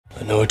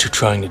I know what you're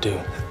trying to do.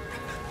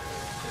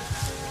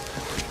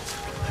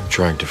 I'm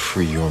trying to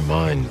free your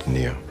mind,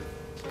 Neo.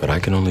 But I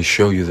can only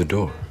show you the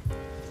door.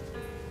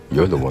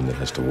 You're the one that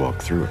has to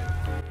walk through it.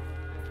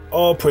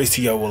 All praise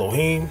to Yahweh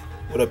Elohim.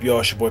 What up,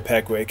 y'all? It's your boy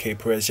Pac Ray, aka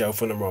Perez, y'all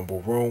from the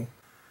Rumble Room.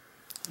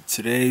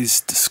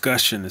 Today's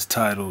discussion is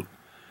titled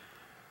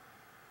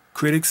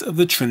Critics of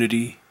the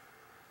Trinity,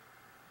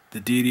 the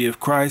Deity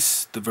of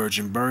Christ, the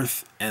Virgin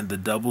Birth, and the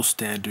double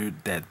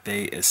standard that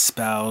they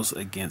espouse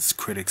against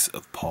critics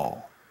of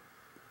Paul.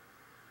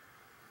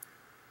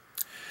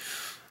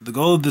 The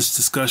goal of this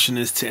discussion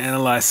is to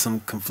analyze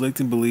some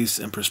conflicting beliefs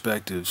and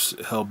perspectives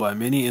held by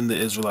many in the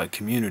Israelite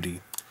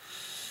community.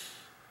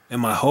 And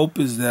my hope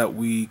is that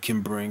we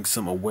can bring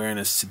some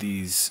awareness to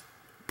these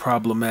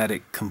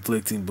problematic,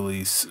 conflicting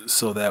beliefs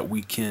so that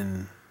we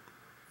can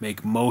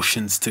make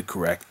motions to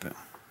correct them.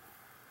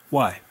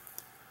 Why?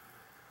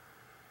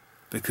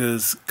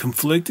 Because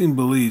conflicting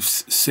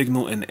beliefs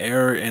signal an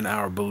error in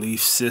our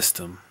belief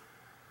system.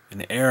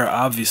 An error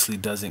obviously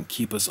doesn't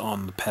keep us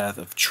on the path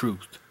of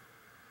truth.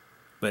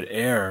 But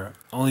error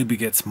only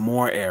begets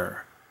more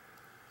error.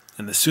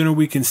 And the sooner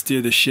we can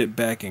steer the ship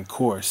back in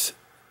course,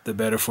 the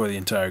better for the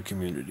entire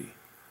community.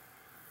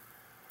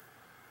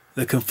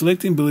 The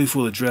conflicting belief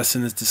we'll address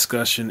in this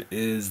discussion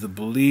is the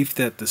belief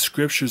that the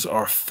scriptures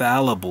are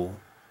fallible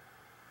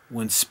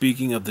when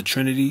speaking of the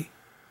Trinity,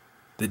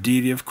 the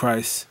deity of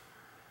Christ,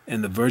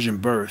 and the virgin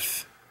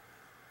birth,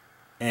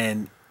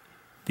 and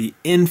the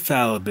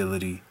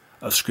infallibility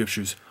of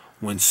scriptures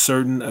when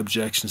certain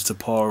objections to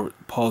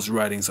Paul's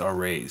writings are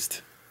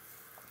raised.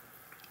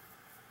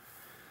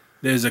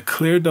 There's a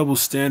clear double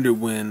standard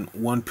when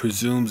one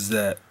presumes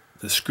that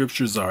the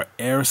scriptures are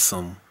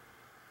errsome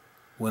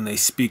when they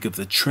speak of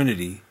the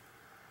Trinity,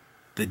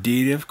 the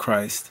deity of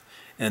Christ,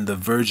 and the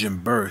virgin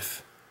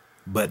birth,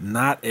 but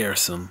not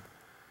errsome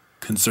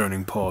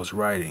concerning Paul's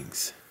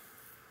writings.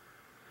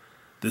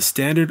 The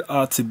standard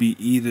ought to be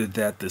either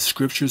that the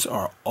scriptures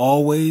are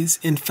always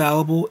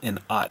infallible and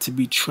ought to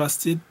be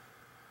trusted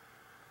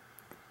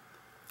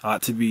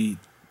to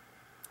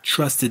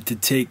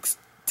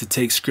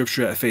take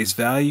scripture at face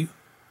value,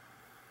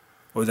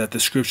 or that the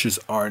scriptures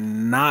are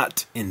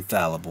not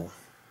infallible.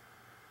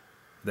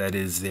 That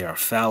is, they are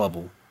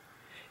fallible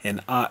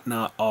and ought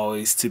not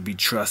always to be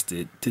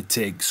trusted to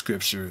take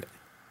scripture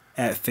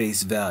at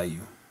face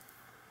value.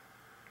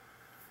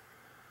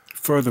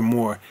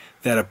 Furthermore,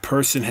 that a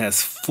person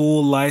has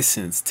full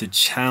license to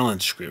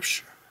challenge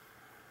scripture.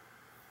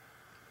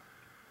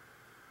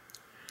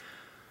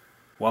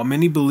 While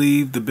many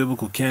believe the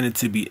biblical canon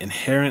to be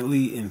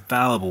inherently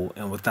infallible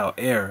and without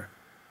error,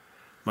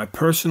 my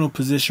personal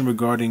position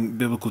regarding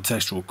biblical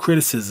textual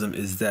criticism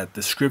is that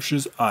the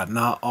scriptures ought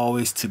not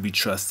always to be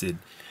trusted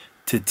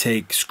to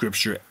take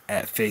scripture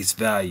at face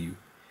value,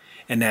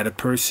 and that a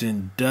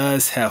person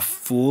does have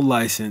full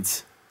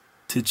license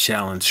to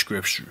challenge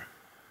scripture.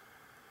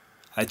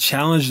 I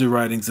challenge the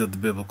writings of the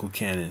biblical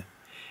canon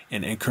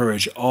and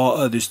encourage all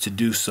others to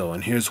do so,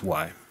 and here's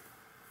why.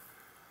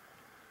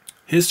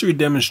 History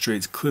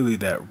demonstrates clearly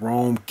that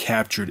Rome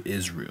captured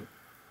Israel.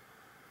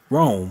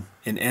 Rome,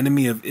 an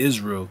enemy of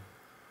Israel,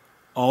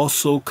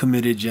 also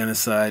committed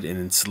genocide and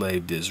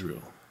enslaved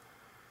Israel.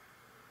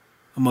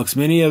 Amongst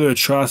many other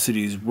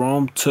atrocities,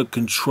 Rome took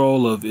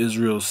control of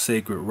Israel's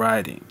sacred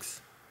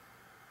writings,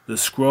 the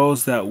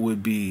scrolls that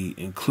would be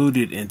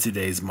included in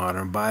today's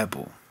modern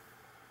Bible.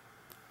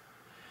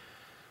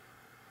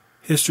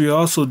 History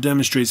also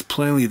demonstrates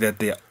plainly that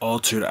they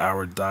altered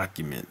our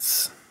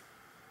documents.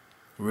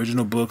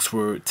 Original books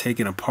were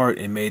taken apart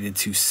and made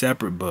into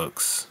separate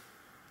books.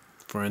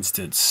 For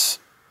instance,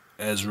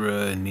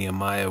 Ezra and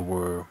Nehemiah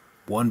were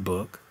one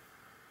book,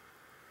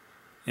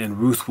 and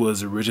Ruth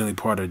was originally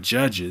part of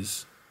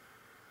Judges,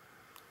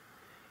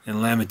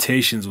 and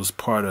Lamentations was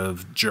part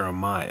of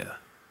Jeremiah.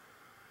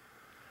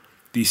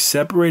 These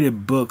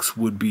separated books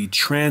would be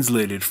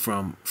translated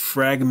from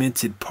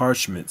fragmented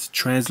parchments,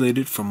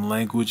 translated from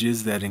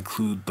languages that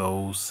include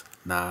those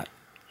not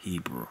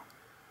Hebrew.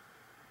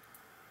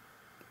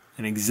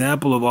 An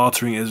example of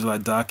altering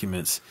Israelite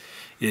documents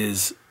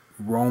is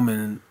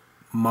Roman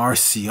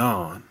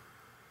Marcion,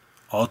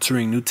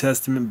 altering New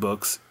Testament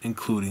books,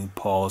 including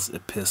Paul's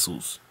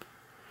epistles.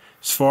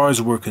 As far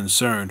as we're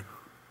concerned,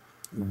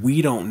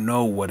 we don't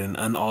know what an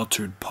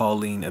unaltered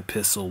Pauline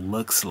epistle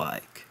looks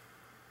like,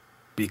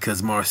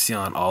 because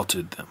Marcion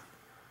altered them.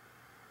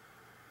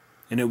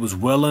 And it was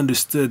well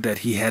understood that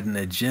he had an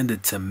agenda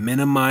to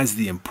minimize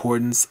the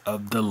importance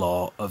of the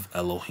law of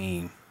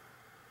Elohim.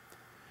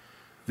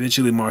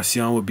 Eventually,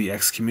 Marcion would be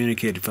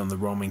excommunicated from the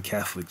Roman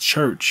Catholic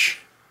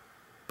Church,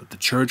 but the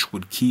church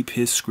would keep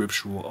his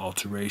scriptural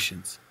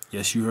alterations.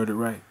 Yes, you heard it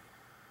right.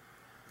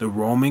 The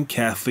Roman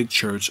Catholic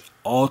Church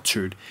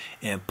altered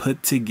and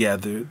put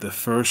together the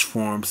first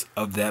forms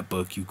of that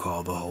book you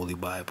call the Holy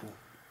Bible.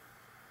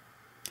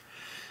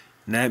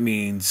 And that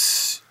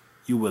means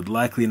you would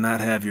likely not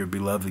have your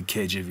beloved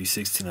KJV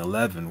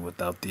 1611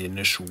 without the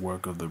initial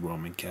work of the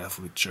Roman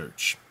Catholic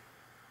Church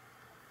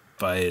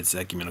via its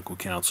ecumenical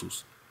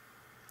councils.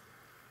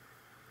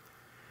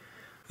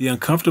 The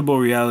uncomfortable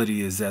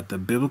reality is that the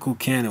biblical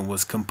canon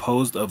was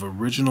composed of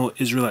original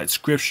Israelite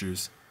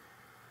scriptures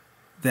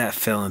that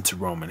fell into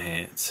Roman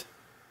hands.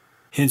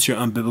 Hence your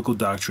unbiblical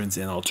doctrines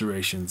and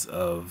alterations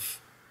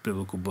of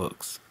biblical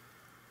books.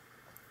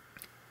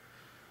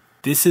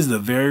 This is the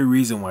very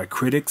reason why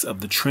critics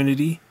of the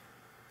Trinity,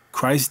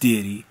 Christ's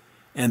deity,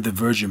 and the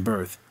virgin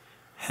birth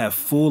have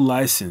full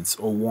license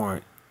or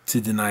warrant to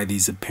deny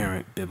these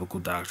apparent biblical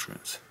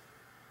doctrines.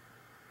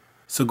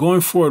 So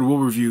going forward, we'll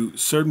review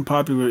certain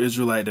popular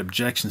Israelite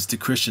objections to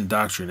Christian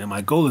doctrine, and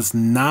my goal is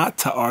not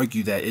to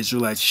argue that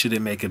Israelites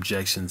shouldn't make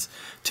objections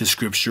to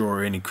Scripture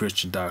or any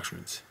Christian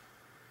doctrines.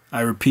 I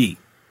repeat,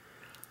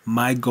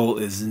 my goal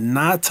is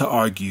not to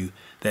argue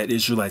that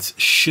Israelites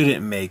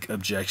shouldn't make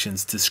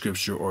objections to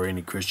Scripture or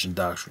any Christian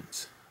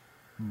doctrines.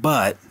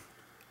 But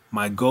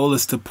my goal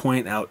is to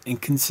point out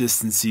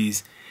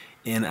inconsistencies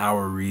in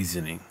our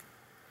reasoning.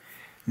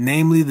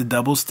 Namely, the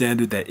double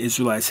standard that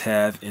Israelites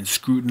have in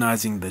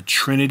scrutinizing the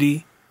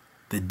Trinity,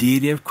 the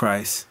deity of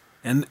Christ,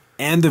 and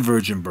the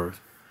virgin birth,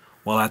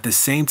 while at the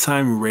same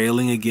time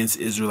railing against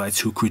Israelites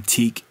who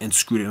critique and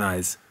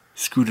scrutinize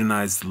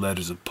the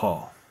letters of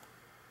Paul.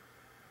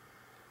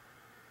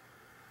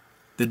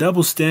 The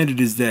double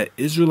standard is that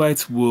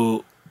Israelites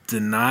will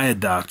deny a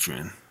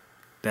doctrine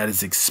that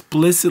is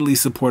explicitly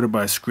supported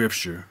by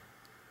Scripture,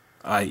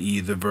 i.e.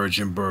 the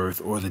virgin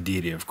birth or the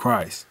deity of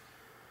Christ,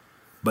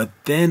 but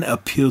then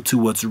appeal to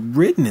what's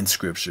written in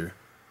Scripture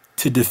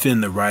to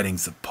defend the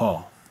writings of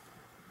Paul.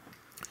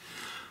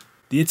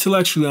 The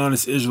intellectually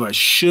honest Israelite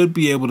should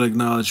be able to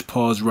acknowledge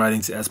Paul's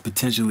writings as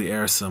potentially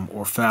errsome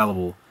or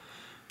fallible,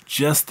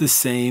 just the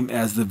same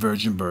as the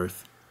virgin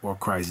birth or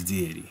Christ's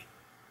deity.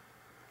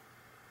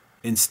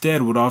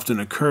 Instead, what often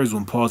occurs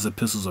when Paul's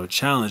epistles are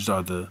challenged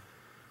are the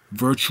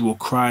virtual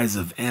cries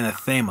of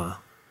anathema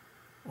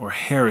or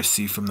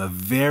heresy from the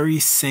very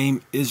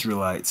same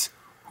Israelites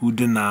who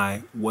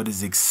deny what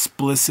is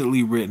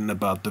explicitly written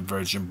about the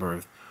virgin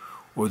birth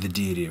or the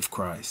deity of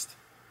Christ.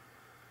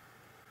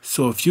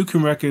 So if you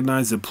can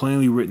recognize the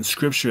plainly written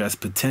Scripture as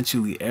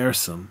potentially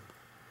errsome,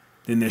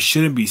 then there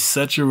shouldn't be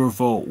such a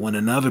revolt when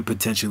another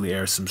potentially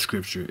errsome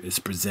Scripture is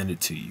presented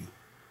to you.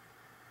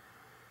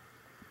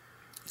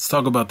 Let's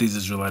talk about these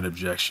Israelite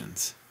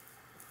objections.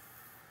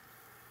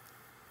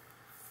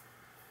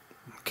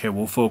 Okay,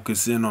 we'll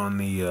focus in on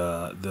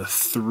the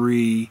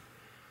three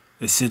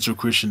essential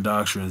Christian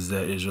doctrines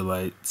that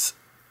Israelites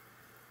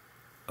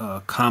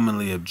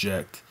commonly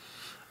object,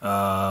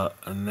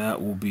 and that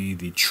will be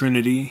the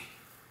Trinity,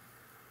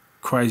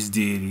 Christ's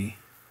deity,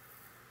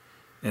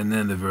 and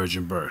then the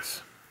virgin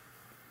birth.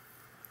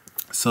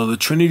 So the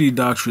Trinity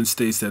doctrine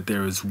states that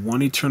there is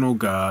one eternal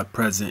God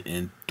present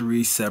in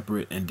three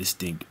separate and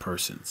distinct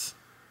persons: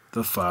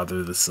 the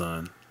Father, the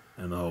Son,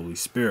 and the Holy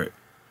Spirit.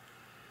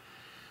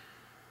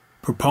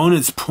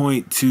 Proponents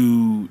point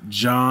to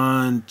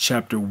John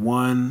chapter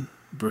 1,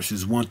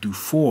 verses 1 through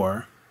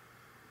 4,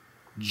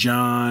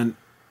 John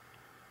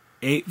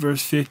 8,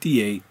 verse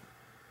 58,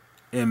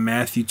 and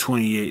Matthew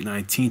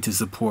 28:19 to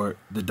support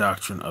the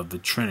doctrine of the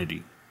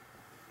Trinity.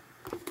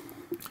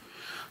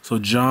 So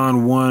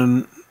John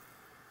 1,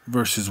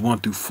 verses 1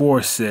 through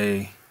 4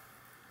 say,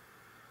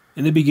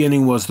 "In the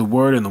beginning was the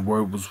Word, and the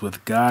Word was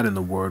with God, and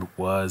the Word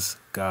was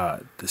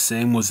God. The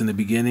same was in the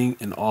beginning,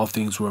 and all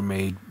things were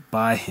made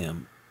by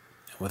him.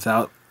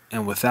 Without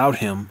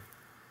him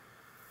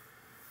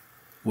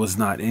was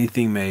not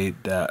anything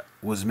made that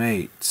was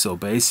made." So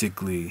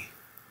basically,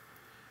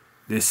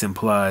 this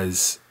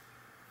implies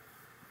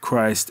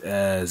Christ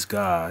as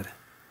God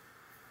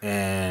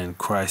and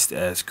Christ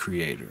as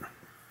creator.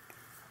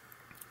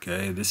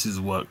 Okay, this is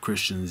what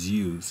Christians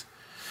use.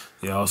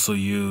 They also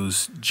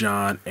use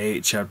John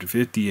 8, chapter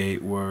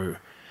 58,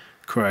 where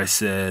Christ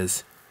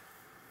says,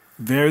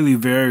 "Verily,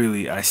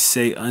 verily, I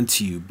say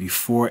unto you,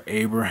 before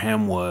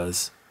Abraham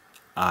was,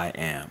 I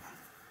am."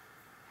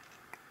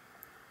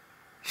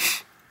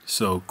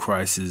 So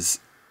Christ is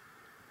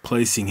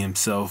placing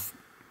himself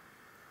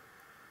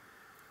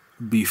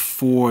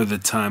before the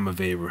time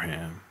of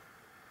Abraham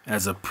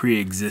as a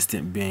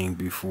pre-existent being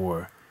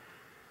before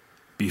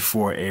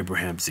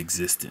Abraham's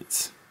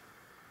existence,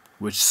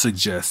 which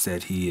suggests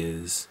that he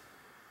is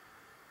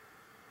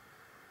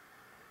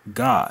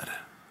God.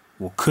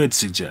 Well, could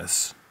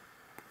suggest.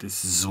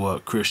 This is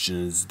what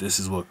Christians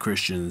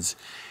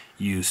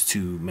use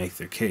to make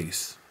their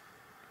case,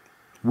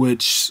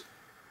 which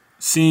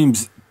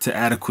seems to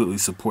adequately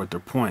support their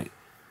point.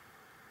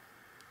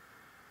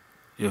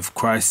 If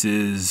Christ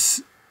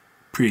is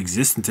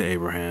pre-existent to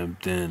Abraham,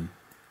 then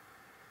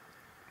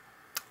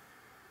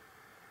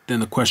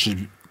the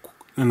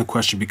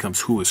question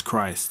becomes, who is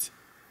Christ?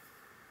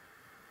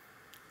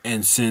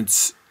 And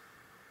since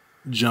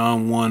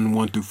John 1,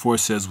 1 through 4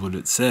 says what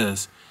it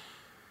says,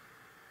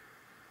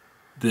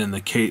 then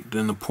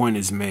the point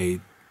is made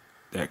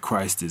that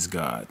Christ is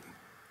God.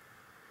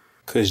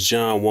 Because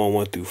John 1,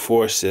 1 through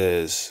 4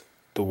 says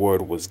the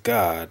Word was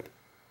God,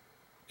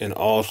 and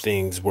all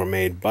things were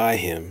made by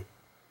him,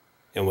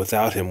 and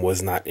without him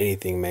was not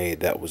anything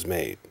made that was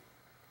made,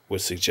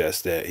 which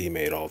suggests that he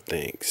made all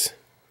things.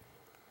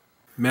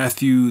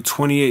 Matthew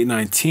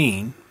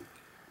 28:19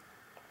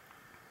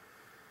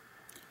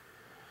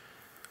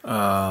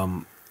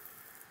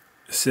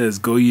 says,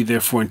 "Go ye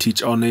therefore and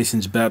teach all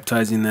nations,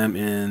 baptizing them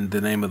in the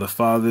name of the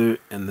Father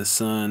and the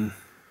Son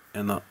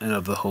and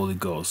of the Holy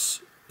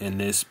Ghost." And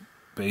this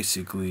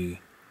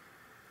basically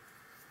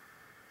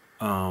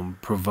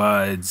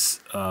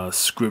provides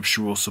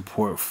scriptural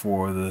support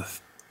for the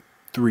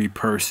three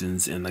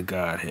persons in the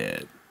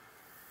Godhead.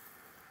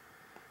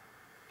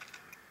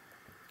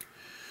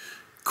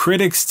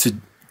 Critics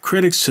to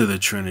the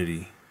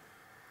Trinity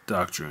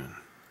doctrine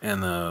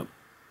and the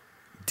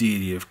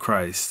deity of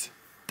Christ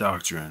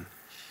doctrine.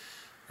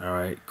 All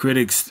right,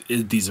 critics,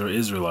 these are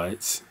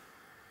Israelites,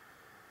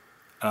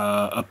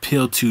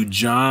 appeal to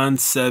John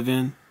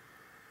 7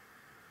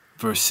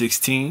 verse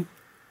 16,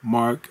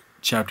 Mark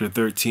chapter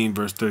 13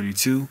 verse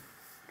 32,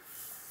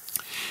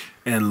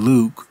 and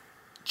Luke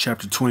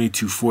chapter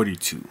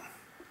 22:42.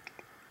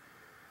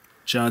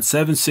 John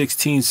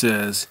 7:16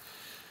 says,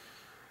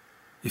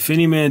 "If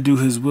any man do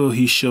his will,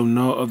 he shall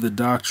know of the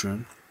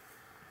doctrine,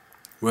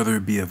 whether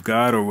it be of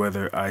God or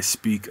whether I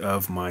speak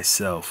of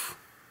myself."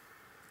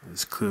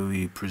 This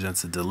clearly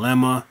presents a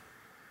dilemma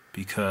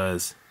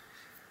because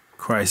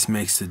Christ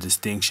makes the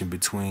distinction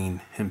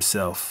between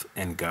himself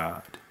and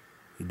God.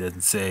 He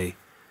doesn't say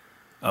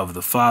of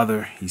the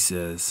Father, he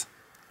says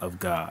of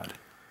God.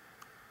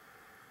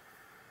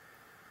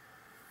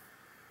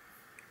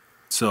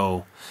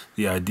 So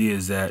the idea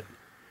is that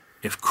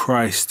if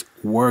Christ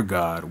were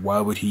God, why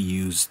would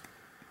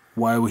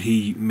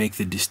he make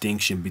the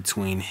distinction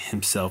between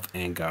himself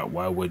and God?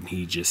 Why wouldn't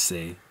he just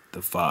say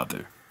the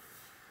Father?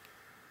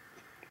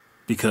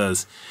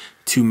 Because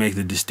to make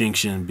the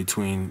distinction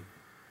between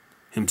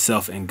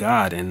himself and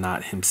God and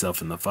not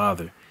himself and the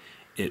Father,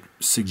 it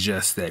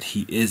suggests that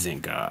he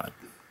isn't God.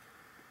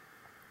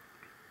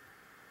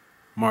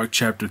 Mark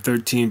chapter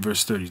 13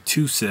 verse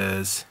 32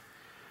 says,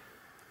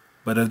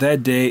 "But of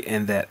that day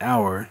and that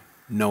hour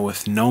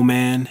knoweth no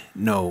man,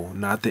 no,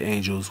 not the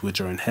angels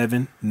which are in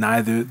heaven,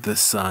 neither the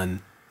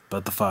Son,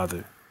 but the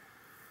Father."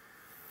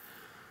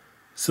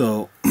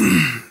 So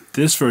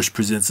this verse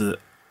presents a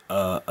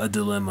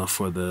dilemma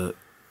for the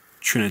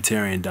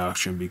Trinitarian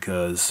doctrine,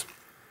 because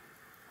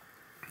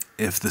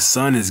if the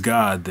Son is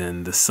God,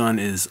 then the Son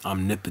is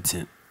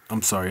omniscient,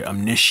 and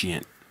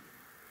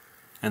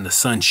the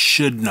Son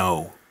should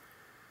know.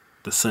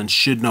 The Son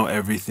should know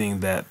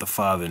everything that the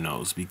Father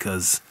knows,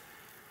 because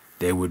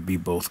they would be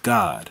both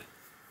God,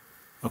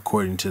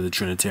 according to the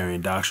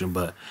Trinitarian doctrine.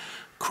 But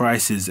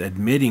Christ is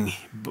admitting,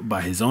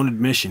 by his own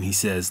admission, he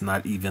says,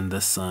 not even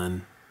the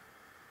Son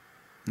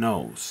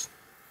knows.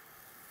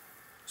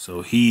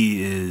 So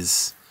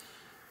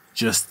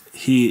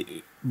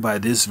by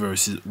this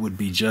verse, would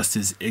be just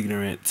as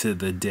ignorant to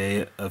the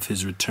day of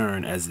his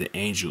return as the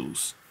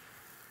angels,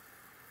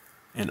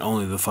 and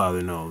only the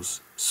Father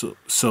knows.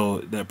 So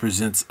that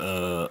presents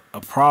a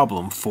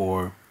problem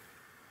for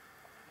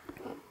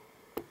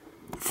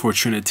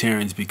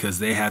Trinitarians, because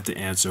they have to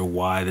answer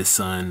why the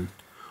Son,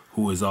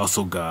 who is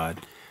also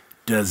God,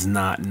 does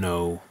not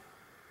know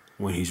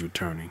when he's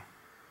returning,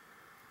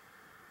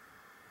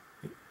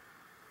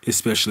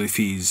 especially if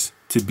he's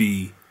to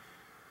be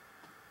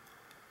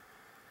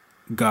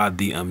God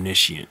the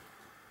omniscient.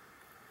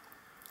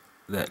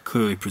 That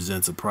clearly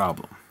presents a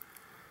problem.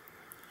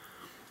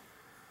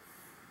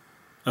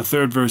 A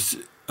third verse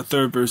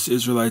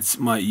Israelites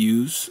might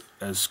use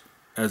as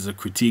a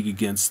critique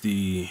against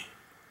the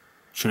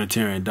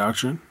Trinitarian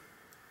doctrine.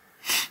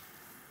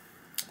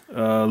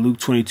 Luke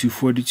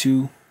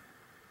 22:42.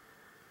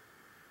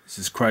 This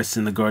is Christ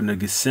in the Garden of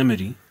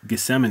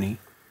Gethsemane,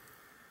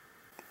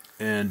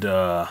 and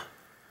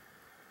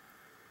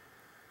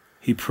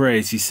he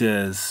prays. He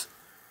says,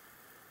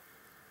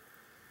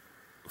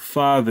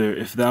 "Father,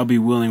 if thou be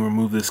willing,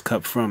 remove this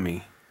cup from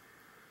me.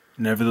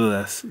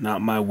 Nevertheless,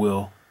 not my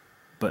will,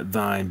 but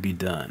thine be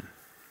done."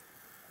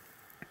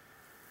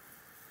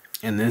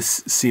 And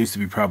this seems to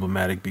be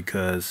problematic,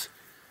 because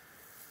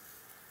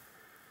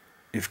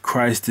if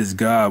Christ is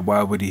God,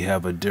 why would he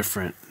have a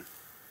different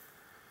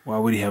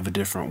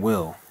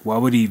will? Why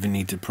would he even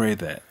need to pray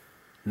that?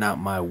 Not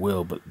my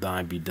will, but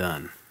thine be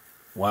done.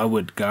 Why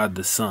would God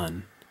the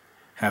Son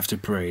have to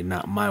pray,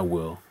 not my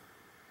will,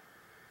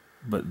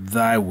 but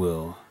thy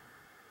will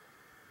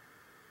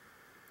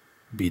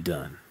be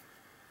done?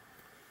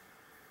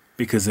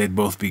 Because they'd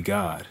both be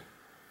God.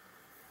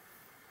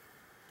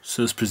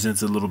 So this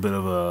presents a little bit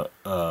of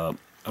a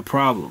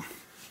problem.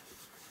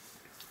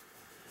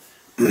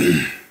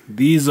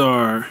 These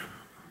are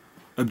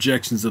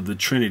objections of the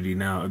Trinity.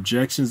 Now,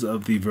 objections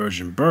of the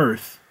virgin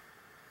birth.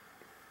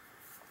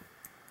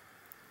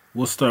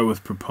 We'll start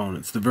with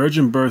proponents. The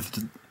virgin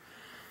birth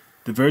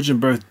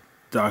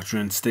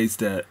doctrine states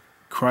that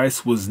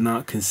Christ was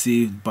not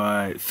conceived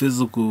by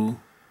physical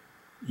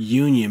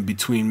union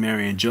between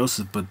Mary and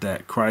Joseph, but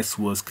that Christ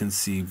was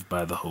conceived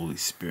by the Holy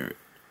Spirit.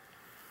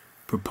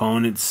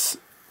 Proponents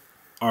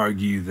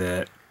argue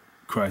that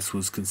Christ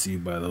was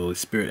conceived by the Holy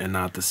Spirit and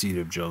not the seed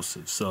of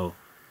Joseph. So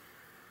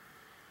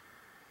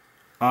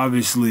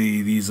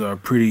obviously these are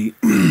pretty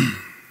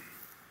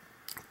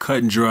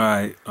cut and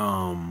dry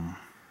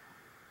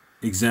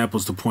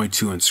examples to point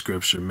to in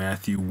Scripture.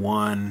 Matthew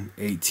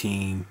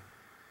 1:18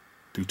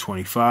 through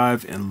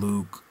 25 and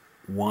Luke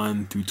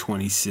 1 through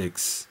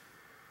 26.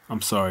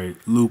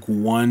 Luke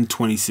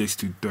 1:26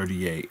 through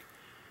 38.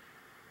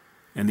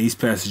 And these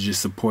passages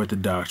support the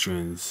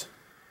doctrine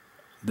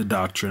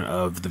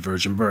of the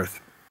virgin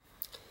birth.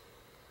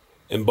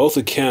 In both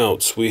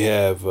accounts, we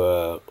have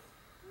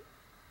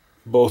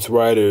both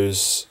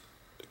writers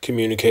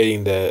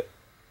communicating that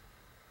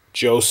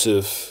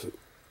Joseph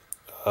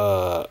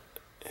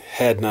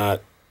had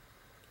not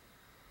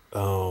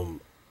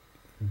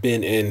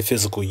been in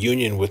physical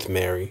union with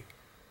Mary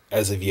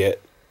as of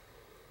yet.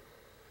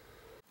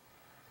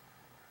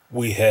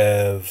 We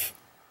have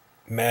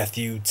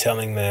Matthew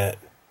telling that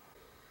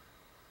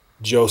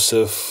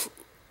Joseph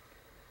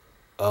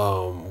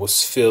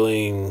was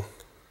feeling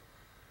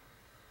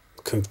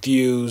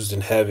confused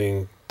and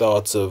having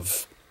thoughts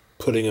of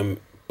putting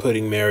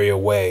Mary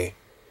away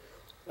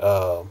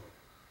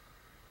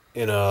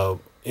in a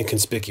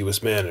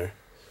inconspicuous manner.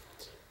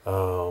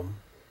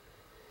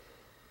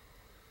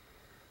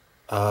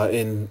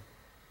 In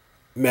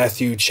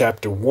Matthew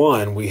chapter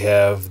 1, we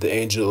have the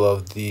angel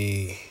of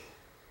the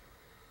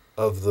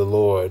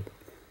Lord,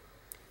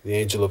 the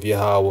angel of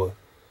Yahweh,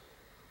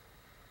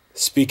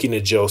 speaking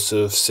to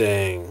Joseph,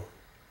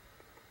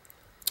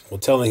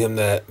 telling him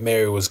that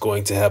Mary was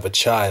going to have a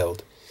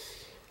child.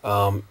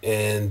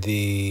 And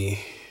the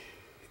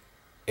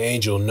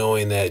angel,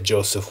 knowing that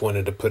Joseph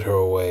wanted to put her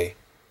away,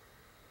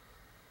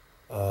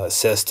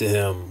 says to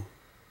him,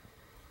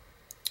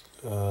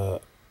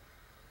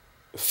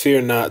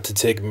 fear not to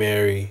take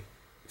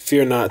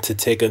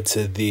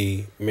unto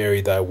thee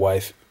Mary thy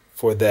wife,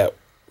 for that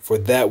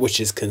which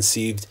is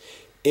conceived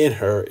in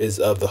her is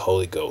of the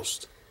Holy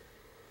Ghost.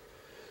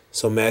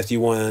 So in Matthew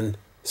 1,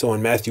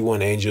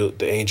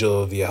 the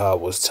angel of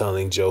Yahweh was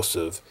telling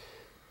Joseph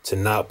to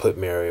not put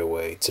Mary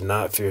away, to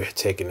not fear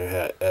taking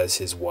her as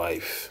his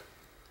wife,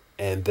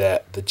 and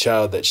that the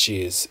child that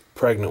she is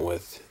pregnant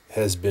with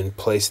has been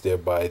placed there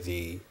by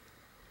the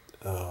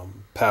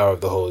power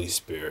of the Holy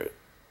Spirit.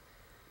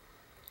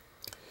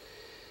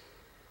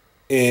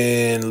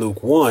 In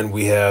Luke 1,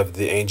 we have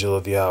the angel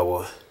of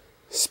Yahweh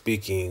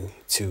speaking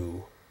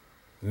to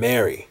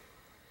Mary.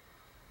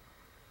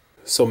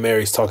 So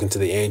Mary's talking to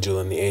the angel,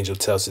 and the angel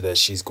tells her that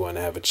she's going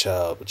to have a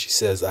child, but she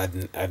says,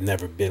 I've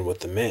never been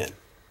with a man.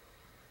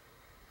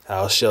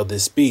 How shall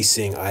this be,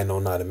 seeing I know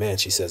not a man?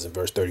 She says in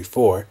verse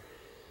 34.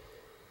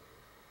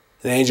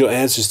 The angel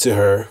answers to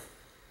her,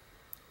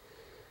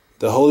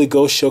 the Holy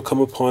Ghost shall come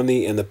upon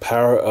thee, and the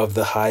power of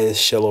the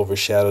highest shall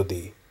overshadow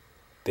thee.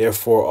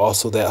 Therefore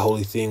also that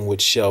holy thing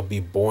which shall be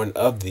born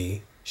of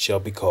thee shall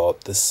be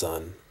called the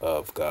Son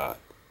of God.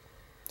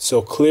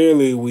 So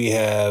clearly we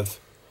have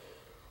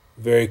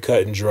very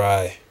cut and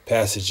dry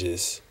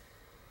passages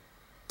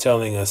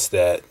telling us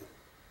that,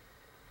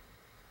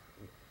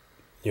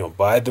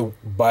 by the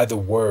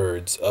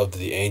words of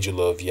the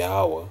angel of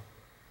Yahweh,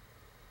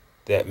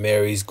 that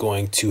Mary's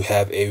going to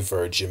have a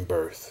virgin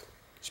birth.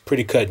 It's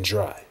pretty cut and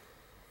dry.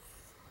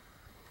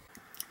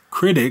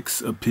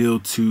 Critics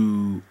appeal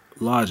to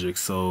logic,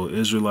 so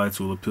Israelites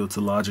will appeal to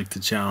logic to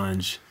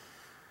challenge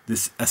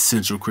this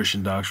essential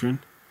Christian doctrine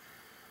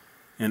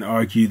and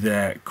argue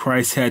that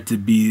Christ had to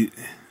be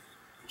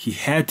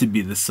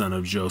the son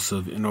of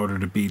Joseph in order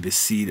to be the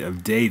seed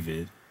of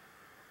David.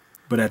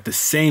 But at the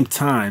same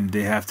time,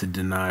 they have to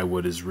deny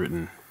what is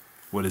written,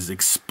 what is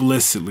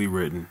explicitly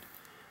written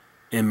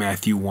in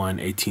Matthew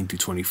 1:18 through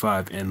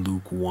 25 and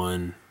Luke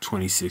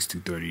 1:26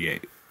 through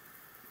 38.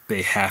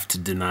 They have to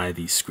deny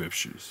these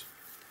scriptures.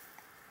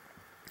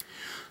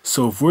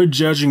 So if we're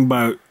judging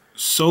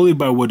solely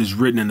by what is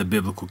written in the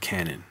biblical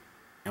canon,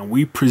 and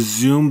we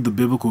presume the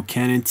biblical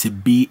canon to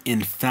be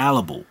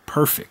infallible,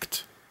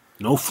 perfect,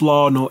 no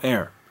flaw, no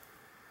error,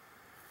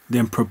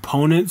 then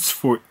proponents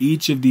for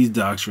each of these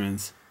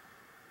doctrines,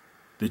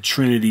 the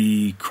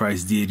Trinity,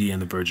 Christ's deity,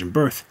 and the virgin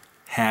birth,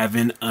 have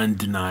an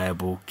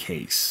undeniable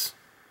case.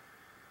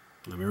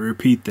 Let me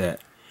repeat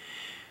that.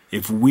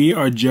 If we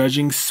are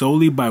judging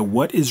solely by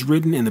what is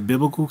written in the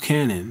biblical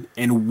canon,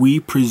 and we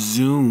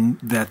presume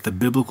that the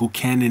biblical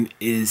canon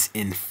is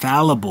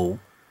infallible,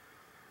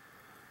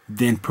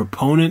 then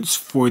proponents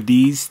for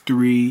these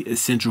three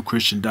essential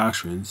Christian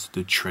doctrines,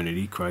 the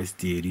Trinity, Christ's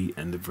deity,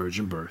 and the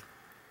virgin birth,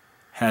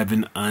 have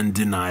an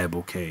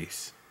undeniable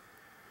case.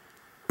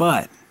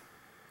 But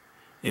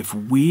if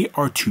we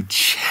are to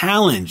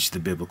challenge the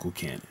biblical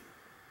canon,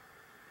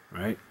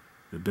 right?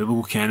 The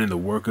biblical canon, the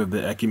work of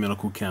the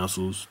ecumenical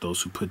councils,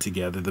 those who put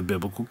together the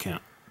biblical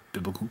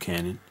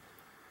canon,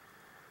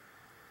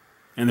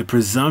 and the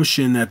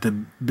presumption that the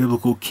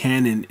biblical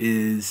canon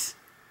is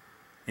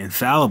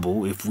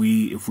infallible, if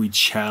we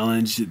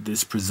challenge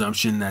this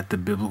presumption that the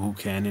biblical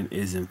canon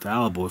is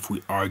infallible, if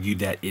we argue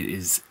that it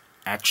is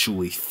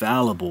actually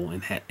fallible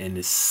and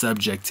is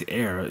subject to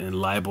error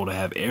and liable to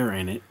have error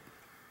in it,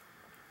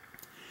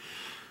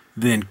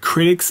 then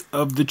critics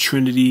of the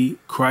Trinity,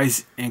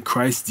 Christ and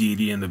Christ's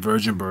deity, and the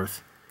virgin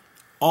birth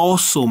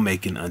also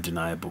make an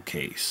undeniable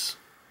case.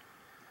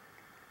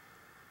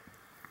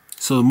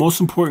 So the most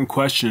important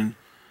question,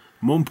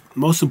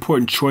 most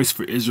important choice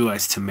for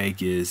Israelites to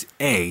make is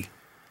A,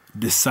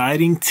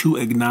 deciding to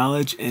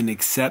acknowledge and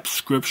accept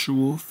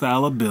scriptural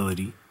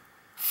fallibility,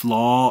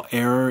 flaw,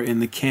 error in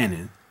the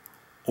canon,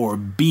 or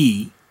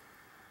B,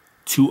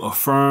 to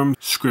affirm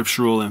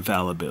scriptural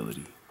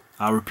infallibility.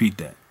 I'll repeat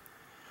that.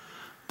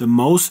 The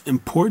most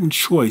important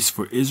choice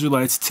for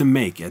Israelites to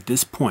make at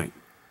this point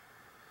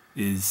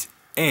is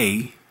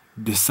A,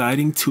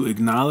 deciding to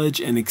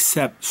acknowledge and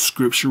accept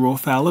scriptural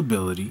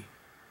fallibility,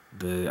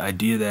 the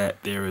idea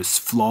that there is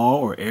flaw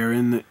or error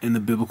in the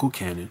biblical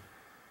canon,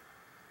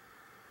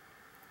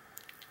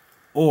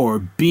 or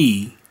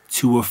B,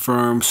 to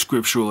affirm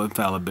scriptural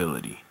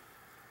infallibility.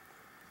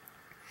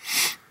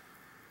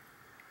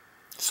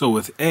 So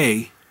with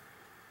A,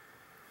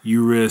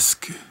 you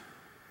risk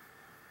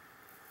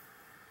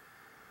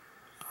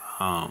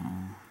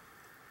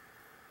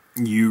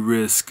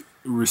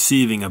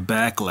receiving a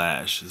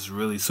backlash. It's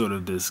really sort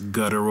of this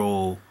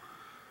guttural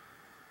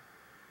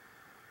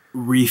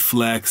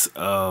reflex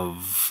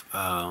of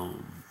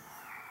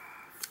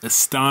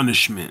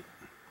astonishment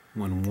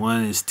when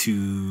one is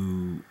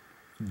to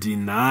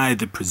deny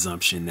the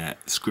presumption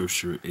that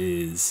Scripture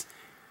is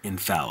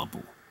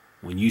infallible.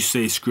 When you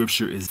say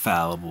Scripture is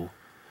fallible,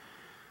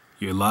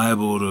 you're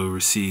liable to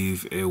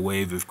receive a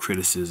wave of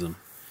criticism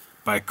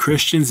by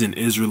Christians and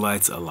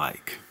Israelites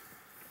alike.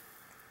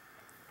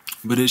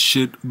 But it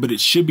should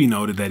be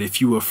noted that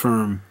if you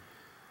affirm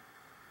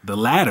the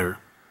latter,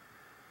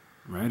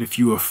 right? If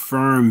you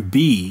affirm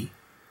B,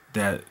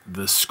 that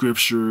the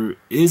Scripture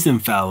is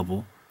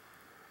infallible,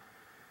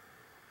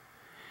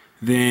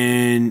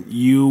 then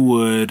you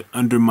would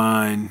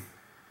undermine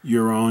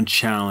your own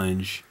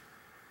challenge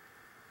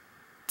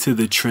to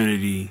the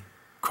Trinity,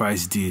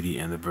 Christ's deity,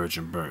 and the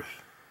virgin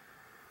birth.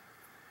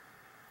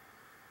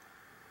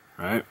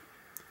 Right?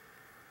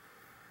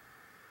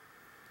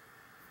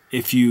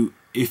 If you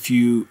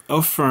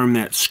affirm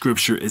that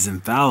Scripture is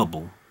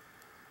infallible,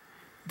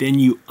 then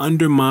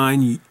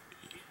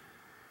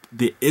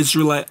the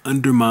Israelite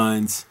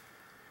undermines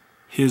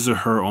his or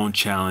her own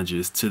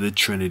challenges to the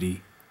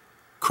Trinity,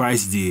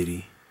 Christ's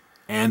deity,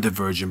 and the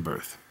virgin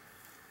birth.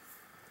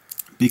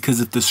 Because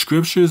if the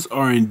Scriptures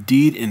are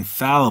indeed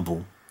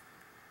infallible,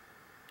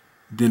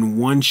 then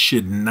one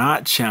should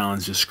not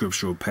challenge the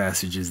scriptural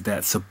passages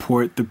that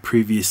support the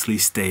previously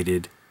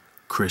stated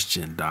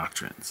Christian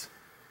doctrines.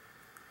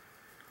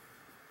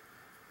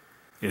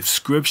 If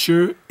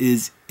Scripture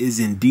is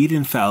indeed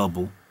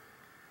infallible,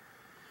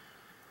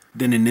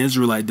 then an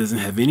Israelite doesn't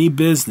have any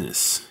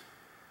business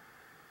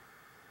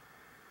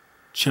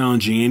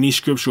challenging any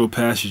scriptural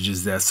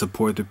passages that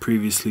support the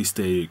previously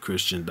stated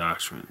Christian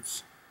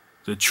doctrines,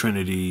 the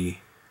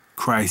Trinity,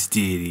 Christ's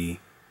deity,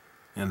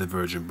 and the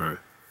virgin birth.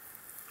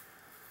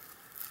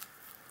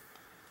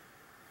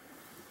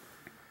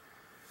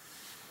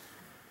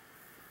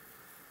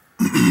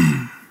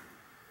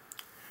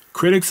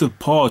 Critics of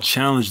Paul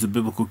challenged the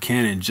biblical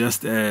canon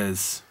just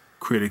as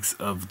critics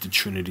of the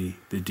Trinity,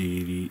 the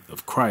deity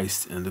of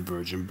Christ, and the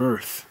virgin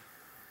birth.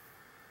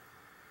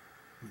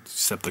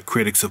 Except the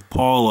critics of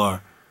Paul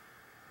are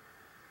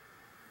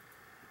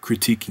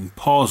critiquing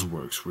Paul's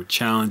works. We're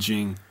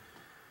challenging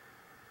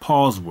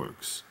Paul's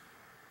works.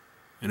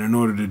 And in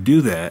order to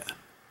do that,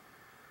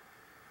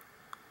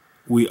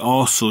 we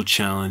also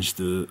challenge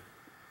the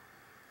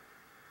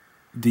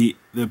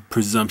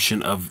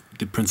presumption of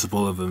the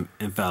principle of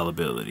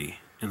infallibility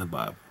in the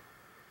Bible.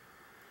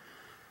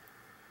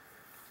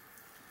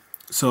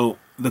 So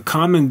the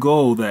common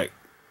goal that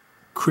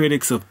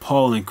critics of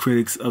Paul and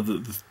critics of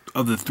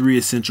the three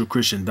essential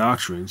Christian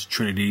doctrines,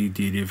 Trinity,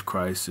 deity of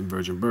Christ, and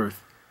virgin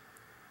birth,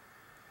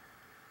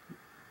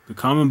 the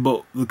common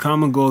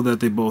goal that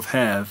they both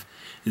have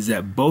is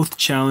that both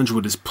challenge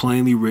what is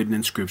plainly written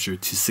in Scripture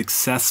to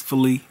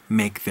successfully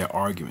make their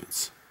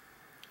arguments.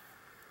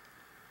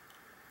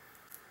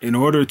 In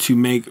order to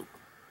make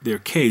their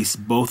case,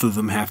 both of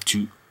them have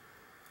to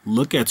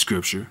look at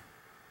Scripture,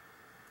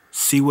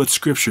 see what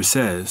Scripture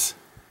says,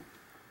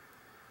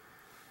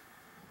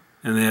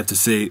 and they have to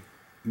say,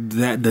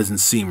 that doesn't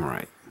seem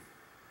right.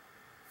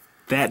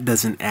 That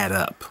doesn't add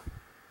up.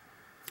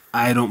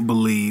 I don't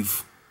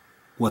believe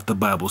what the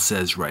Bible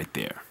says right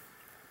there.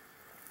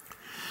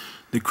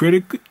 The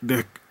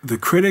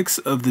critics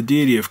of the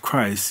deity of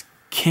Christ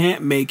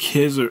can't make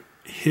his or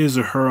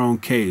her own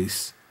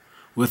case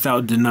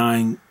without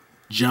denying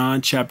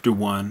John chapter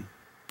 1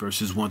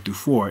 verses 1 through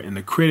 4, and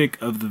the critics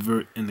of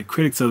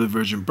the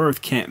virgin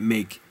birth can't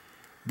make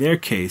their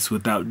case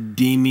without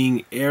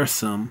deeming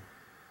airsome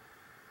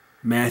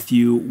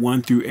Matthew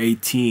 1 through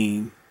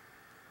 18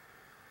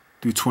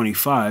 through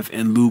 25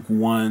 and Luke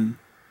 1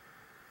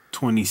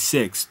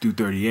 26 through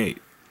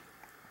 38.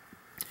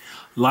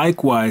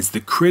 Likewise, the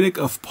critic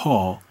of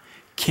Paul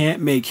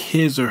can't make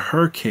his or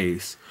her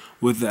case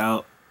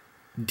without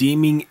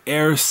deeming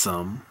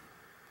airsome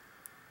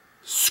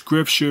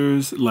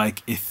scriptures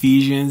like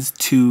Ephesians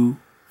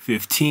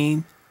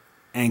 2:15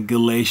 and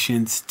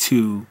Galatians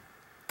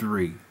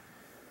 2:3.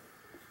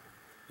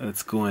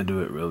 Let's go into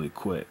it really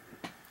quick.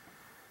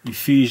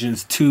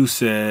 Ephesians 2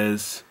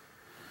 says,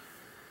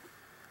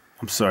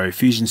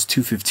 Ephesians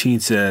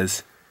 2:15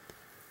 says,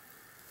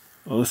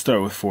 well, let's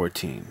start with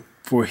 14.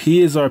 For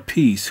he is our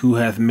peace, who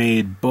hath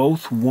made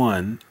both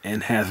one,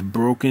 and hath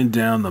broken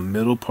down the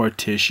middle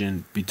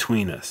partition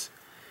between us,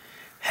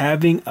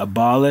 having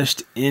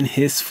abolished in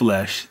his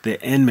flesh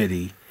the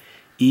enmity,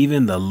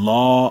 even the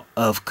law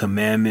of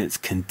commandments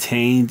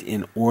contained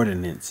in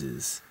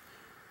ordinances,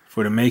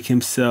 for to make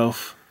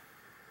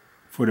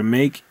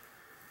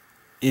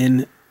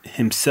in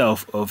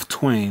himself of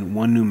twain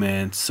one new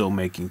man, so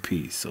making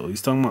peace. So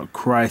he's talking about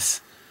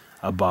Christ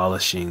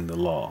abolishing the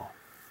law.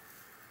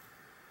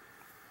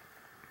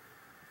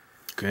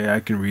 Okay, I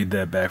can read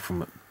that back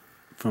from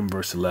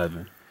verse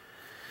 11.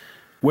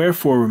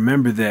 Wherefore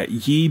remember that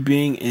ye,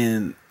 being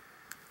in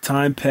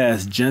time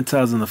past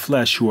Gentiles in the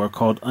flesh, who are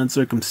called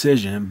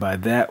uncircumcision by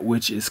that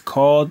which is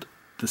called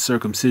the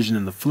circumcision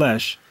in the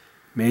flesh,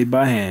 made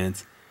by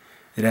hands,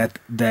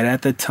 that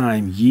at the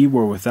time ye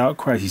were without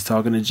Christ. He's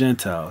talking to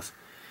Gentiles,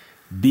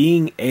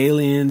 being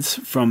aliens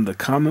from the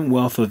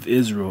commonwealth of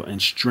Israel, and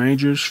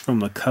strangers from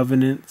the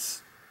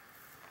covenants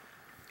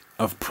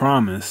of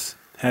promise,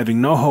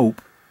 having no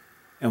hope,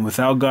 and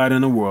without God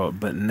in the world.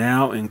 But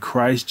now in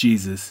Christ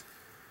Jesus,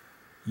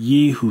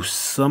 ye who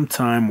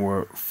sometime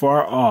were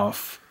far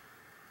off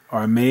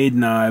are made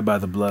nigh by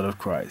the blood of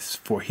Christ.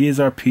 For he is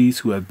our peace,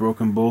 who hath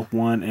broken both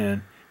one,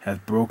 and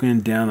hath broken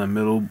down the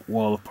middle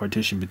wall of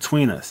partition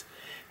between us,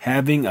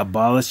 having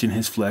abolished in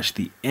his flesh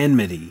the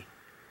enmity,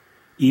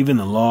 even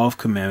the law of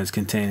commandments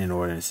contained in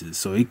ordinances.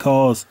 So he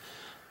calls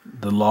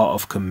the law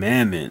of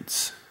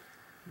commandments,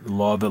 the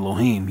law of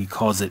Elohim, he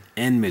calls it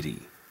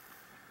enmity.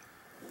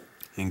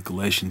 In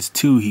Galatians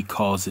 2, he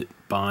calls it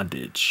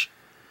bondage.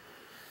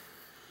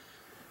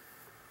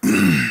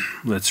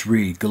 Let's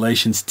read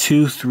Galatians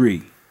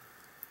 2:3.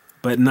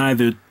 But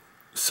neither,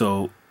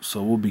 so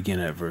we'll begin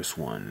at verse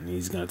 1. And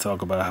he's going to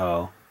talk about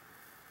how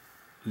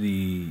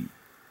the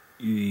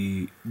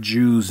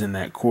Jews in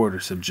that quarter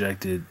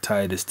compelled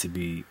Titus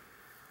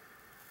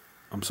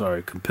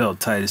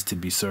to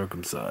be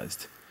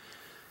circumcised.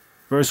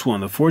 Verse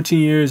 1, the 14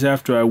 years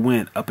after I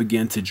went up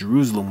again to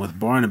Jerusalem with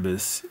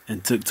Barnabas,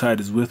 and took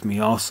Titus with me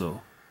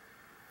also.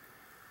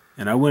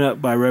 And I went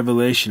up by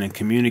revelation, and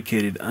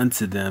communicated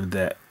unto them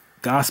that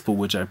gospel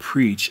which I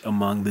preach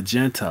among the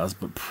Gentiles,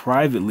 but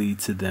privately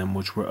to them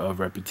which were of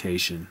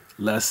reputation,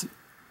 lest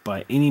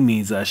by any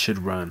means I should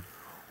run,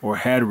 or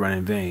had run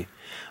in vain.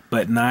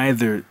 But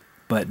neither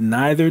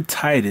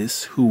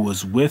Titus, who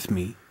was with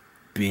me,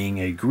 being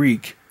a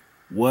Greek,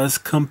 was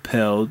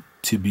compelled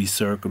to be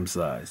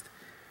circumcised.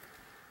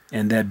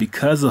 And that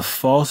because of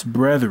false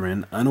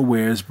brethren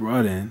unawares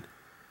brought in,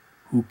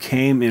 who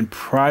came in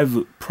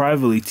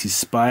privately to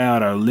spy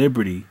out our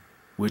liberty,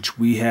 which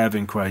we have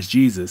in Christ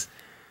Jesus,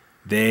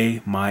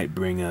 they might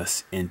bring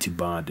us into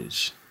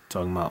bondage.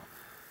 Talking about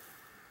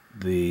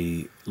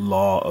the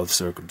law of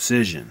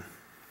circumcision.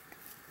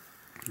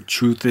 The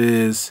truth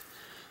is,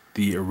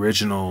 the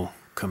original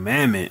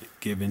commandment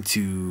given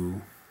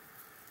to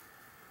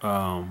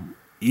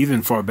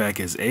even far back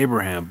as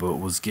Abraham, but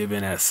was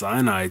given at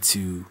Sinai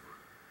to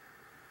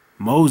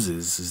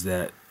Moses, is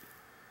that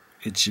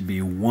it should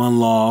be one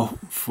law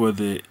for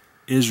the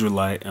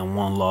Israelite and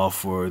one law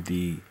for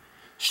the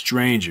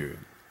stranger.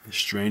 The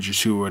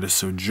strangers who were to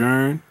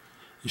sojourn,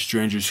 the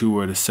strangers who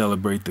were to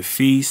celebrate the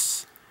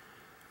feasts,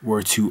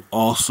 were to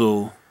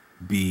also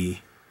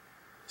be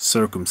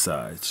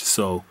circumcised.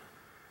 So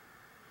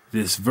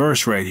this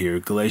verse right here,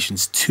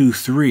 Galatians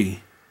 2:3,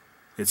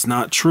 it's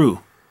not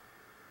true.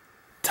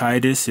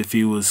 Titus, if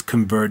he was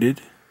converted,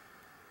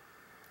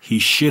 he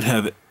should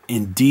have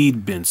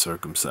indeed been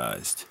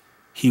circumcised.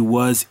 He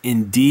was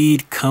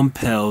indeed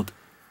compelled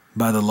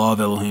by the law of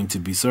Elohim to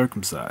be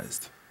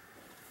circumcised.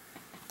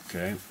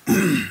 Okay.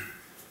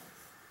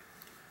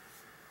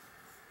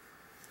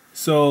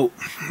 So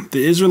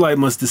the Israelite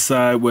must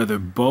decide whether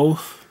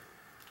both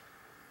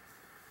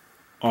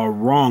are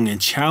wrong in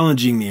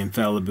challenging the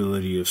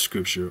infallibility of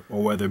Scripture,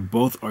 or whether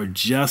both are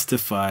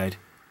justified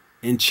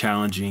in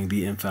challenging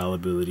the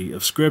infallibility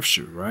of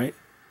Scripture, right?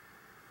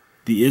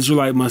 The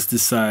Israelite must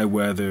decide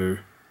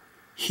whether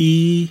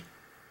he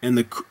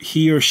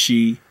or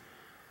she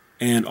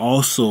and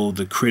also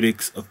the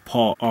critics of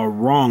Paul are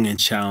wrong in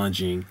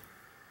challenging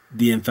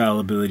the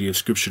infallibility of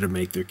Scripture to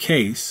make their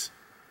case,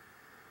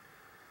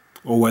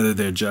 or whether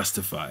they're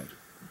justified.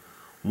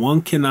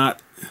 One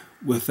cannot,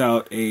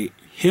 without a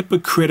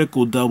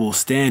hypocritical double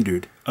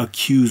standard,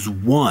 accuse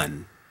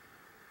one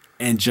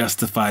and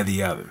justify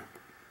the other.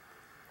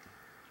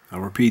 I'll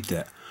repeat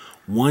that.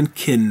 One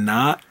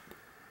cannot,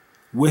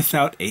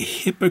 without a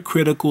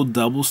hypocritical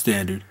double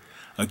standard,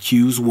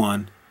 accuse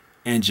one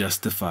and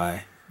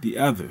justify the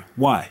other.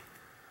 Why?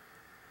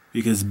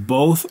 Because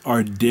both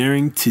are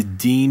daring to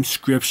deem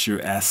Scripture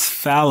as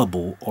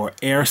fallible or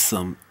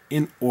errsome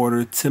in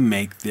order to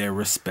make their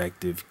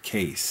respective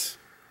case.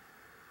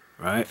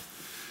 Right?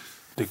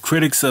 The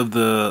critics of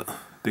the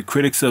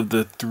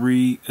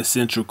three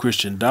essential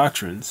Christian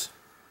doctrines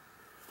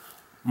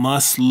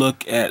must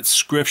look at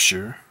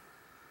Scripture,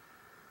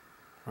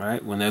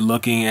 right? When they're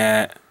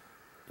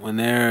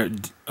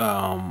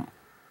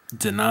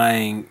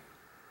denying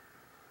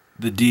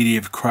the deity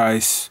of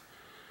Christ,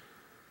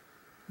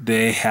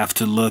 they have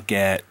to look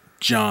at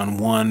John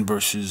 1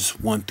 verses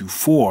 1 through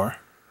 4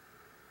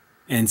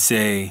 and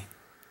say,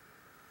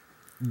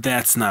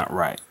 that's not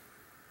right.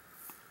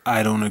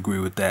 I don't agree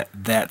with that.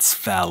 That's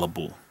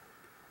fallible.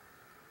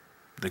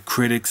 The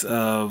critics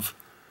of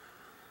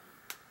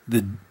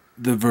the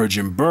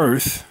virgin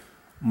birth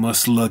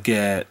must look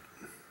at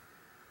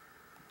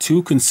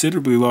two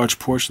considerably large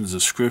portions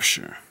of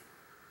Scripture.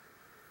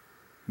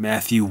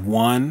 Matthew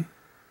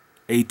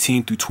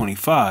 1:18 through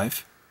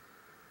 25,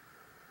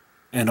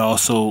 and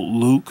also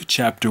Luke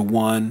chapter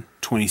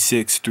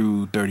 1:26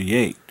 through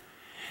 38.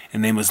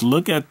 And they must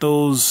look at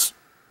those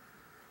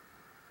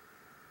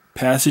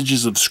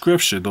passages of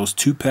Scripture, those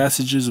two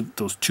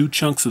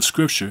chunks of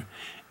Scripture,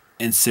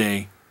 and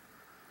say,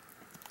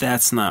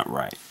 that's not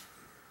right.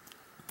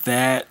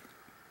 That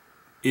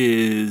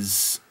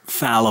is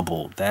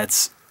fallible.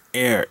 That's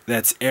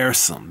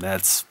errsome.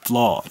 That's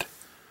flawed.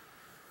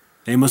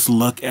 They must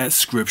look at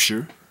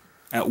Scripture,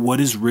 at what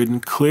is written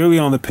clearly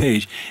on the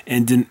page,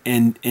 and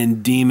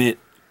deem it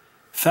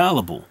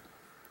fallible.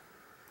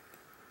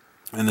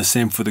 And the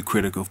same for the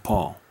critic of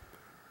Paul.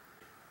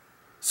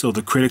 So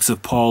the critics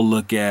of Paul will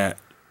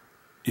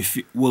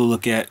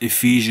look at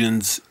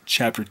Ephesians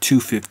chapter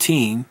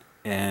 2:15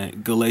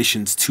 and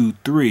Galatians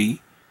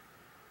 2:3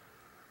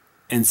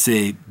 and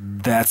say,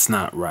 that's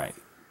not right.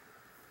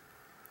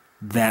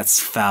 That's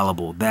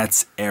fallible.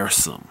 That's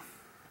errsome.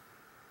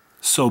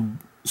 So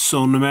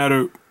no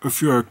matter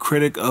if you're a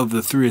critic of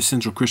the three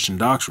essential Christian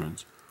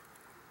doctrines,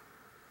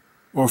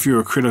 or if you're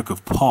a critic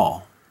of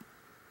Paul,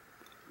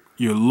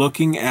 you're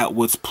looking at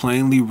what's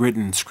plainly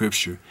written in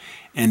Scripture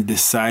and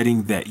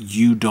deciding that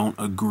you don't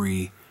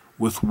agree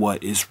with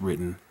what is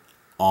written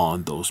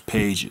on those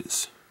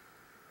pages.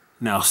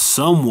 Now,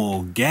 some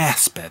will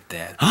gasp at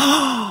that.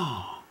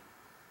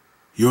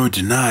 You're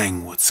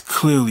denying what's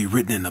clearly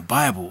written in the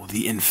Bible,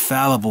 the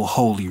infallible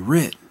Holy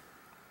Writ.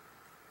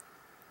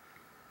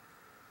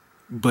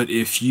 But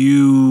if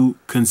you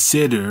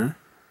consider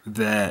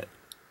that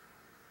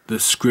the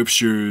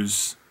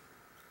Scriptures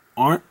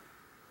aren't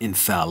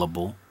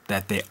infallible,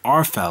 that they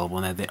are fallible,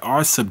 and that they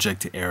are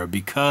subject to error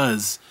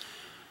because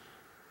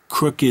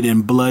crooked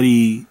and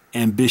bloody,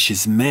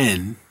 ambitious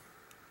men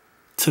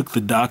took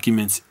the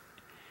documents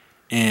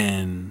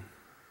and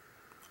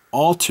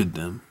altered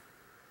them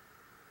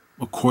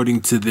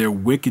according to their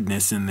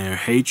wickedness and their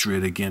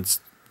hatred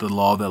against the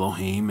law of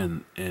Elohim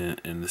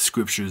and the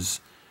Scriptures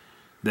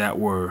that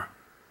were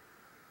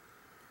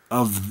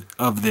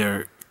of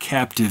their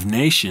captive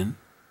nation,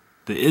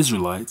 the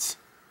Israelites,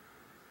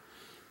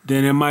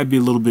 then it might be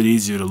a little bit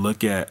easier to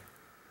look at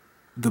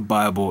the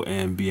Bible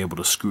and be able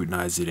to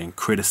scrutinize it and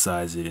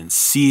criticize it and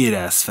see it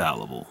as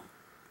fallible.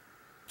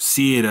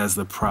 See it as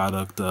the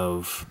product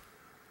of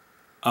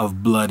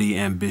bloody,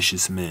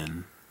 ambitious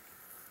men.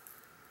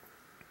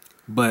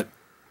 But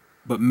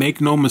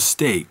make no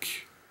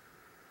mistake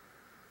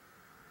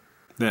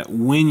that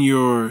when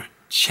you're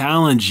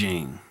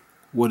challenging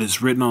what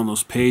is written on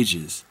those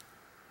pages,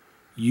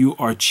 you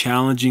are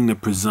challenging the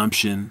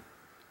presumption.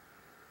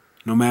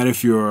 No matter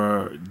if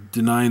you're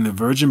denying the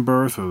virgin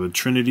birth or the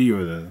Trinity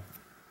or the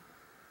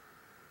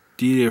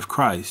deity of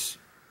Christ,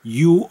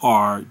 you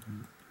are,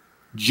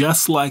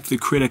 just like the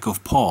critic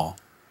of Paul,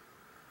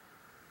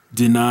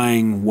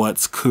 denying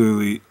what's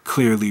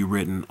clearly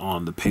written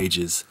on the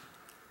pages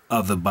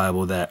of the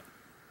Bible that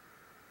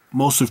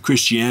most of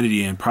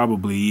Christianity and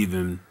probably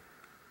even,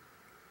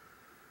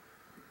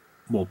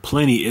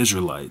 plenty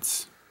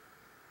Israelites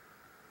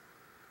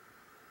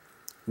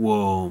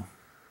will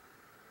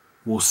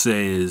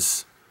say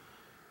is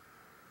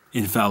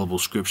infallible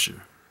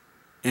Scripture.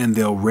 And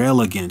they'll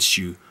rail against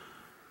you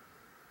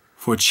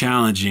for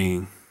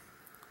challenging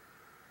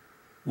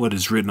what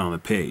is written on the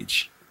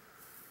page.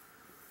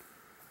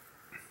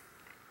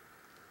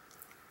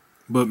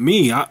 But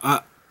me,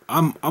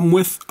 I'm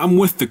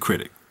with the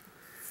critic.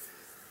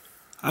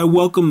 I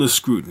welcome the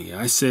scrutiny.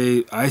 I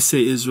say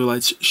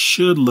Israelites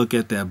should look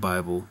at that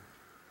Bible,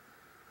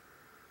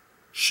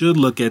 should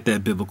look at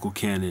that biblical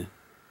canon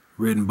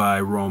written by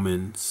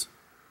Romans,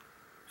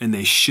 and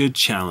they should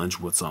challenge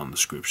what's on the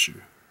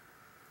Scripture.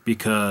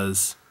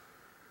 Because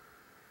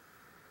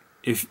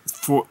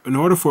in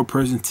order for a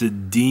person to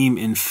deem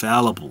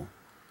infallible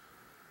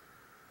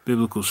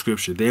biblical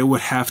Scripture, they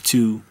would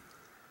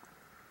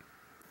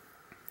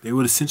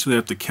essentially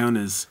have to count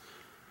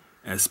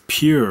as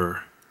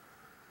pure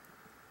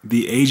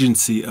the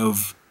agency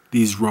of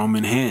these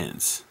Roman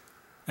hands,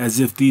 as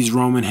if these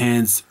Roman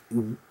hands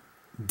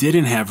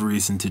didn't have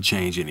reason to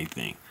change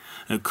anything.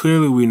 Now,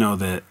 clearly we know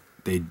that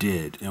they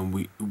did, and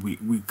we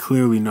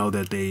clearly know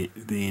that they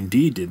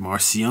indeed did.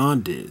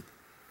 Marcion did.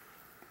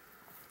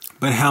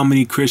 But how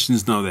many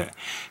Christians know that?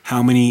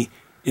 How many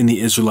in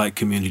the Israelite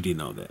community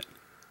know that?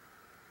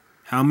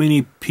 How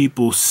many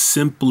people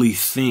simply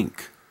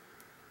think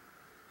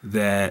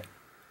that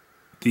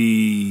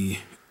the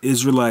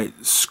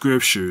Israelite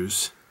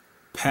scriptures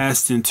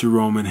passed into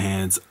Roman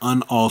hands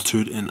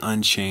unaltered and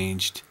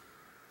unchanged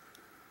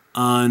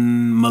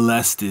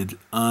unmolested,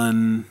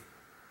 unperverted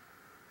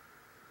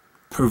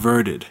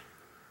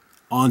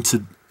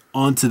onto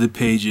the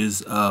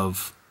pages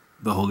of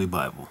the Holy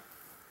Bible.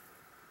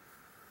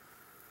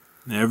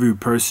 Now, every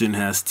person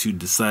has to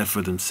decide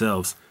for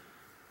themselves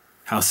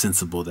how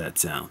sensible that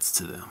sounds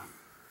to them.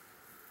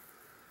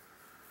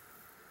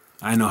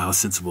 I know how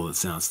sensible it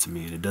sounds to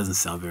me, and it doesn't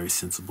sound very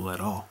sensible at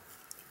all.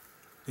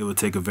 It would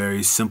take a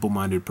very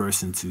simple-minded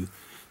person to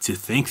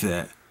think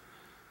that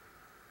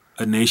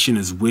a nation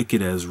as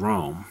wicked as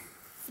Rome,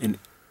 and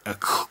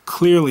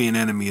clearly an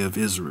enemy of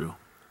Israel,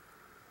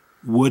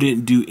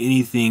 wouldn't do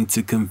anything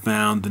to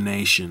confound the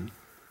nation,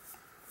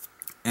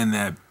 and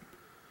that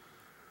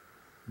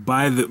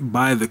by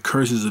the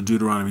curses of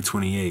Deuteronomy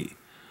 28,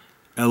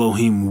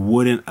 Elohim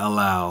wouldn't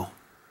allow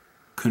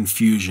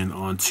confusion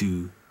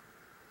onto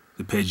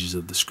the pages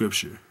of the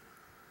scripture.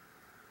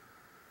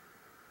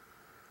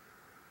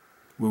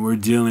 When we're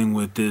dealing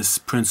with this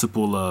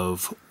principle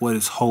of what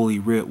is holy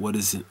writ, what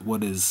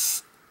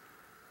is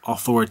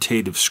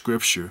authoritative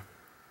scripture,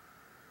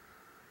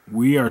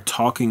 we are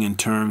talking in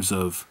terms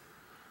of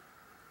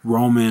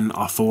Roman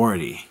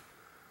authority.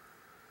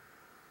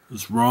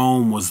 Because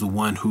Rome was the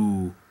one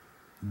who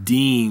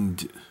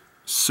deemed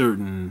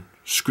certain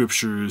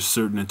scriptures,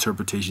 certain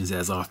interpretations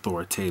as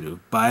authoritative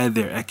by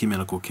their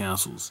ecumenical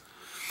councils.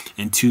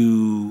 And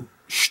to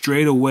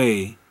straight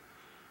away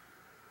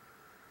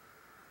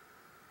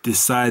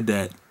decide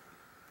that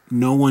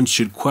no one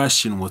should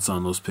question what's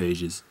on those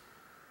pages,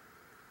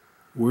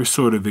 we're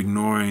sort of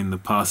ignoring the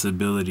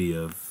possibility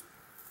of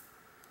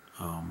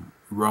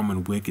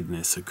Roman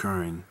wickedness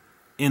occurring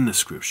in the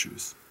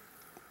scriptures.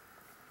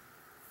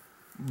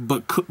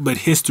 But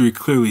history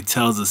clearly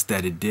tells us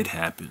that it did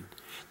happen,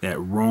 that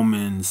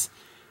Romans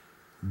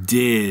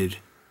did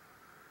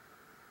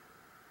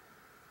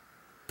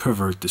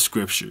pervert the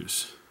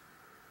scriptures,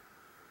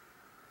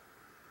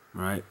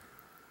 right?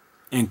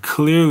 And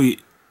clearly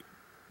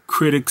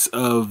critics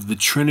of the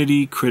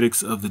Trinity,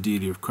 critics of the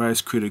deity of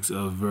Christ, critics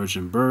of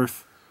virgin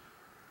birth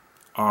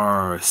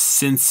are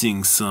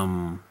sensing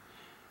some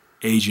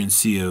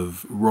agency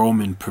of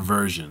Roman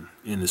perversion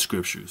in the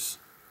scriptures.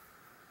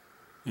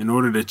 In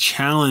order to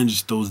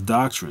challenge those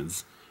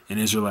doctrines, an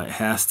Israelite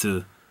has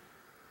to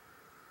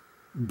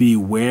be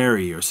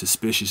wary or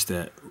suspicious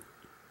that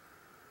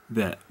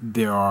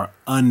there are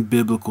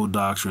unbiblical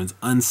doctrines,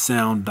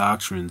 unsound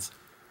doctrines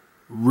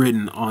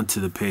written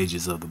onto the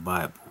pages of the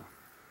Bible.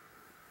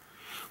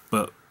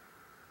 But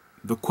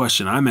the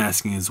question I'm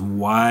asking is,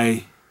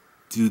 why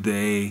do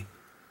they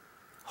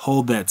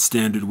hold that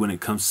standard when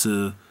it comes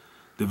to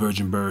the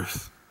virgin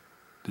birth,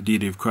 the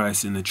deity of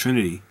Christ, and the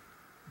Trinity,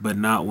 but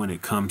not when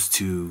it comes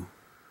to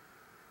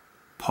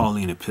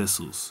Pauline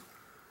epistles?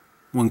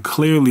 When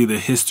clearly the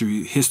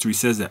history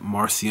says that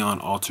Marcion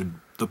altered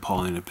the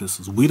Pauline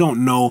epistles. We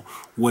don't know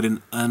what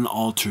an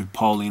unaltered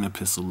Pauline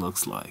epistle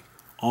looks like.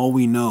 All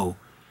we know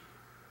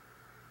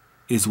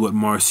is what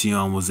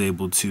Marcion was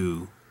able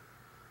to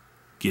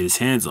get his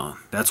hands on.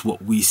 That's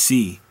what we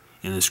see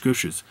in the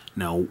scriptures.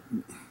 Now,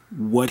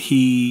 what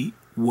he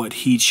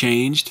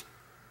changed,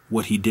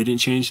 what he didn't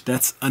change,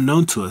 that's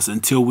unknown to us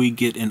until we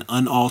get an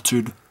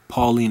unaltered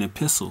Pauline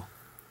epistle.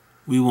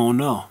 We won't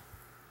know.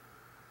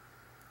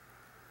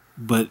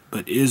 But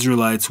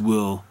Israelites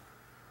will,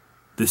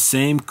 the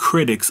same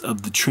critics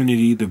of the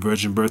Trinity, the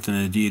virgin birth, and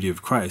the deity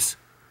of Christ,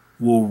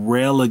 will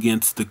rail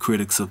against the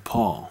critics of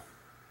Paul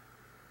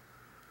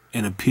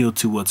and appeal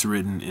to what's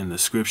written in the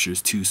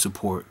scriptures to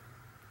support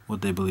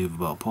what they believe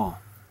about Paul.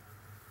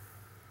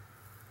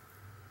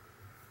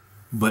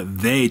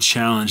 But they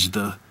challenge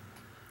the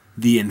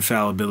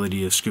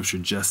infallibility of scripture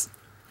just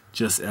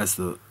as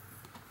the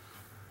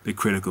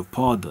critic of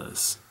Paul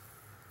does.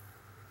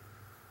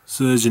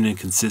 So there's an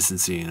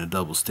inconsistency and a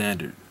double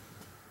standard.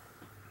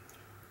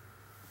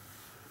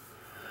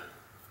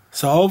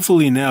 So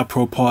hopefully now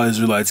pro-Paul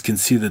Israelites can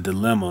see the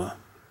dilemma.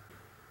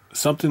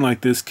 Something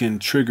like this can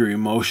trigger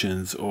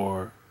emotions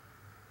or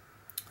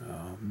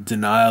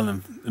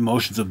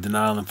emotions of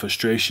denial and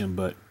frustration,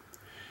 but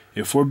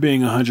if we're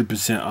being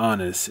 100%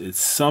 honest, it's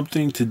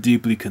something to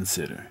deeply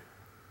consider.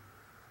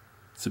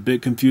 It's a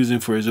bit confusing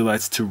for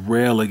Israelites to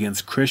rail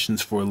against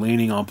Christians for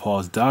leaning on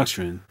Paul's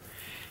doctrine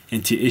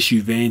and to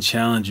issue vain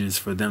challenges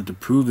for them to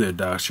prove their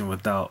doctrine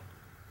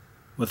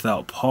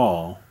without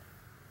Paul,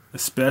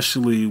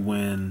 especially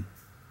when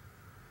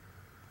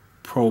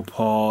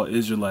pro-Paul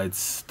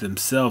Israelites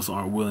themselves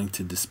aren't willing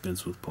to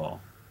dispense with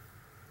Paul.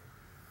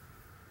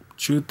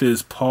 Truth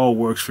is, Paul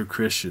works for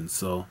Christians,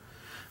 so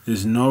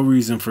there's no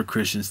reason for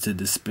Christians to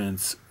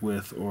dispense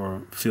with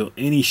or feel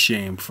any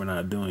shame for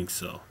not doing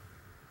so.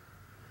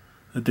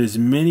 But there's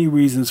many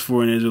reasons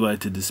for an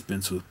Israelite to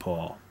dispense with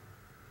Paul.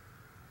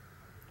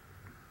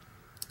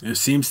 There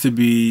seems to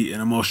be an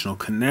emotional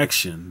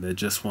connection that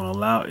just won't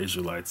allow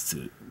Israelites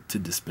to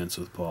dispense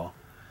with Paul.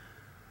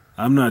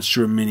 I'm not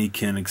sure many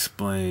can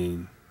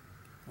explain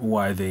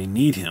why they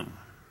need him.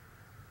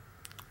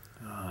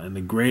 And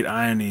the great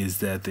irony is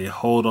that they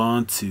hold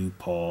on to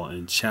Paul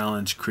and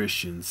challenge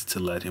Christians to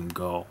let him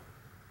go.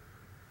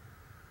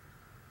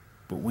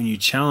 But when you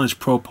challenge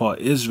pro-Paul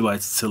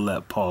Israelites to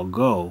let Paul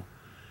go,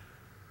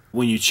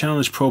 when you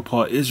challenge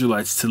pro-Paul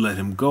Israelites to let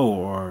him go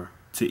or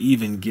to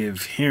even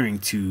give hearing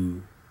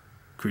to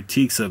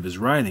critiques of his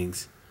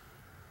writings,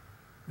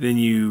 then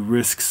you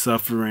risk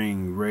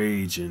suffering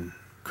rage and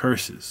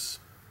curses.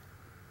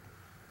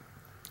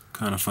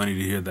 Kind of funny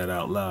to hear that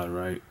out loud,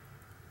 right?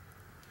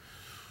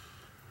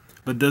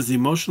 But does the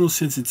emotional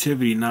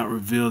sensitivity not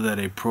reveal that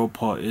a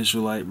pro-Paul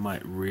Israelite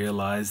might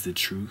realize the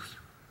truth,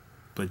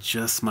 but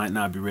just might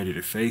not be ready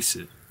to face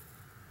it?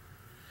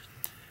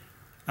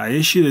 I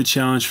issue the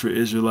challenge for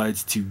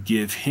Israelites to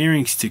give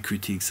hearings to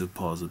critiques of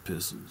Paul's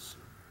epistles.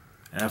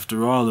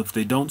 After all, if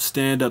they don't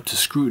stand up to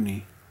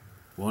scrutiny,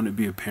 won't it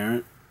be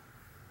apparent?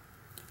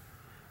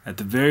 At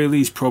the very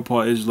least,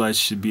 pro-Paul Israelites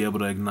should be able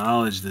to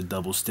acknowledge the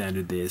double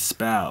standard they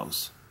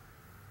espouse.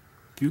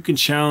 If you can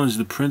challenge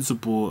the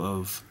principle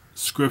of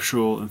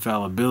scriptural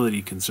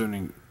infallibility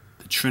concerning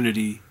the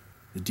Trinity,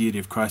 the deity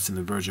of Christ, and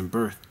the virgin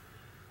birth,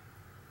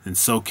 then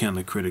so can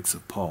the critics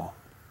of Paul.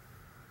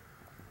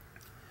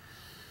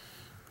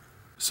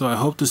 So I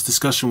hope this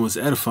discussion was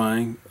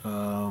edifying.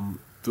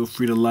 Feel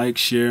free to like,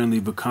 share, and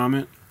leave a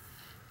comment.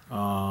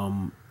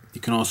 You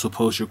can also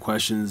post your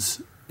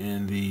questions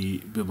in the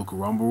Biblical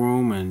Rumble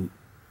Room and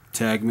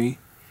tag me.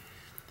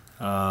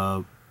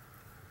 Also,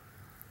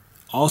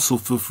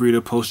 feel free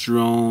to post your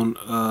own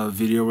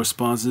video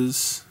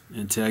responses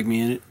and tag me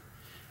in it,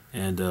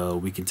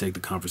 and we can take the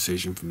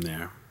conversation from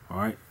there. All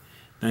right.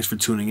 Thanks for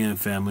tuning in,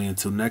 family.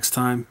 Until next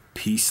time,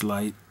 peace,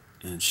 light,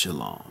 and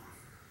shalom.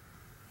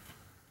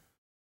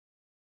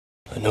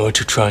 I know what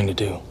you're trying to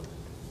do.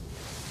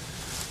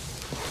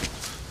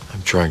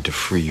 I'm trying to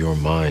free your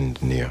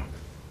mind, Neo,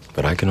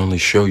 but I can only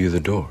show you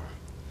the door.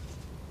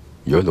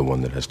 You're the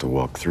one that has to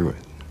walk through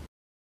it.